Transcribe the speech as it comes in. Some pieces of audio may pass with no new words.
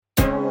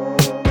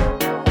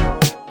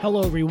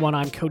Hello everyone,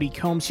 I'm Cody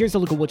Combs. Here's a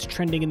look at what's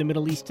trending in the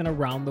Middle East and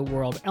around the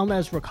world.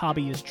 Elnaz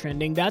Rakabi is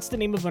trending. That's the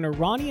name of an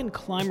Iranian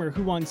climber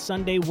who on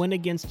Sunday went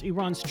against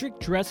Iran's strict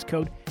dress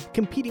code,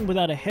 competing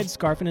without a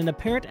headscarf in an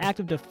apparent act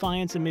of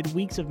defiance amid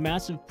weeks of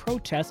massive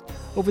protests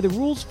over the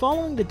rules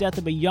following the death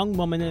of a young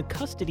woman in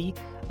custody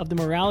of the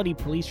morality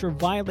police for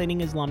violating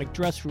Islamic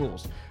dress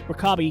rules.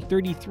 Rakabi,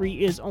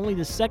 33, is only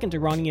the second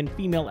Iranian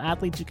female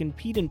athlete to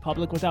compete in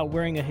public without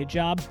wearing a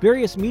hijab.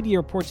 Various media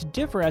reports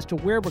differ as to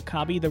where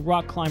Rakabi, the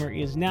rock climber,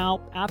 is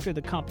now after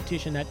the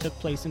competition that took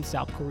place in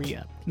South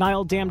Korea.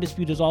 Nile Dam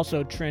dispute is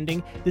also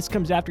trending. This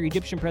comes after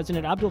Egyptian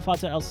President Abdel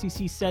Fattah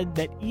el-Sisi said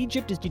that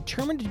Egypt is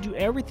determined to do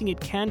everything it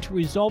can to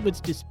resolve its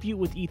dispute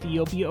with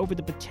Ethiopia over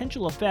the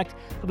potential effect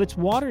of its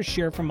water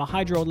share from a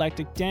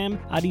hydroelectric dam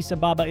Addis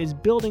Ababa is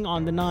building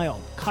on the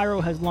Nile.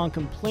 Cairo has long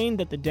complained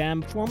that the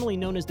dam, formerly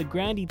known as the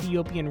Grand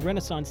Ethiopian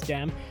Renaissance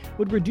Dam,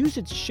 would reduce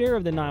its share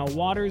of the Nile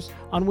waters,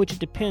 on which it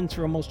depends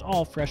for almost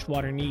all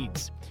freshwater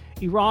needs.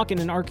 Iraq and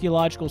an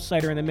archaeological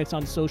site are in the mix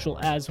on social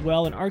as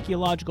well. An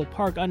archaeological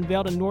park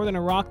unveiled in northern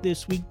Iraq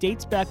this week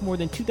dates back more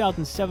than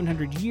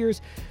 2,700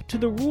 years to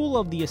the rule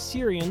of the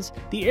Assyrians.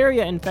 The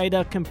area in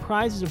Faida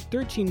comprises of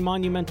 13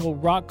 monumental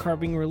rock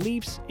carving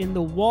reliefs in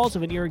the walls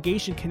of an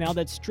irrigation canal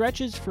that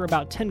stretches for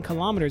about 10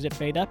 kilometers at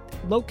Faida,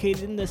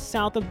 located in the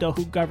south of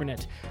Dohuk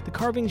Governorate. The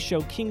carvings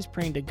show kings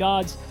praying to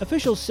gods.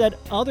 Officials said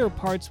other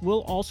parts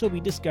will also be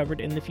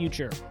discovered in the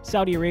future.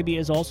 Saudi Arabia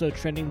is also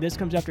trending. This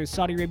comes after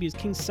Saudi Arabia's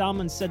King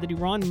Salman said that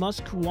Iran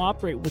must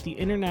cooperate with the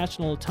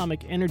International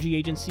Atomic Energy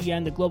Agency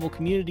and the global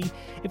community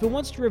if it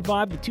wants to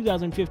revive the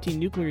 2015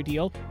 nuclear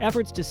deal.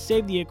 Efforts to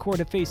save the accord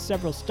have faced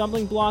several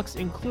stumbling blocks,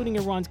 including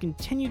Iran's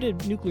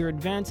continued nuclear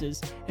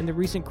advances and the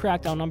recent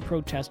crackdown on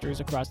protesters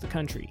across the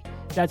country.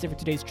 That's it for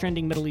today's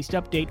Trending Middle East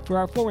update. For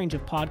our full range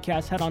of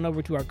podcasts, head on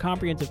over to our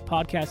comprehensive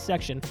podcast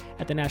section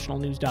at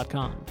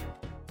thenationalnews.com.